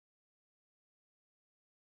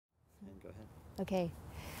Go ahead. Okay.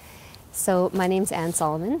 So my name's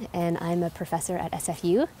Salomon, and I'm a professor at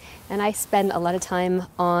SFU, and I spend a lot of time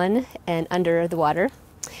on and under the water,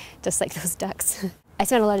 just like those ducks. I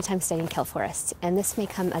spend a lot of time studying kelp forests, and this may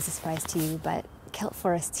come as a surprise to you, but kelp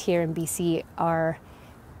forests here in BC are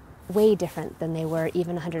way different than they were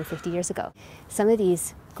even 150 years ago. Some of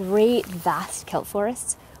these great, vast kelp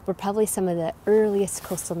forests were probably some of the earliest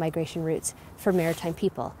coastal migration routes for maritime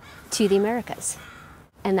people to the Americas.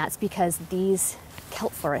 And that's because these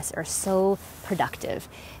kelp forests are so productive.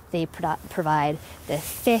 They provide the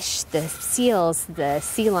fish, the seals, the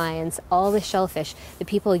sea lions, all the shellfish that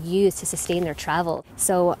people use to sustain their travel.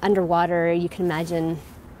 So underwater, you can imagine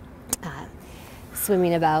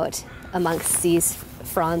swimming about amongst these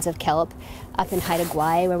fronds of kelp. Up in Haida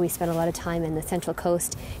Gwaii, where we spend a lot of time in the Central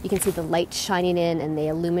Coast, you can see the light shining in, and they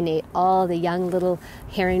illuminate all the young little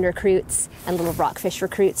herring recruits and little rockfish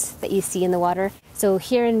recruits that you see in the water. So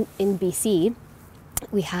here in BC,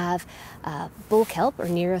 we have bull kelp, or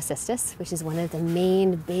Macrocystis, which is one of the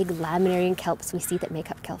main big laminarian kelps we see that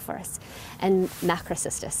make up kelp forests, and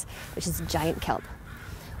Macrocystis, which is giant kelp.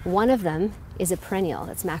 One of them is a perennial,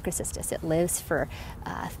 it's Macrocystis. It lives for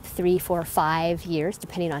 3, 4, 5 years,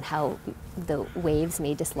 depending on how the waves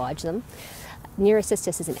may dislodge them.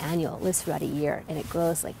 Macrocystis is an annual, it lives for about a year, and it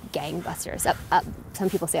grows like gangbusters, up, some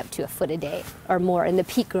people say up to a foot a day or more in the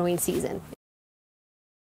peak growing season.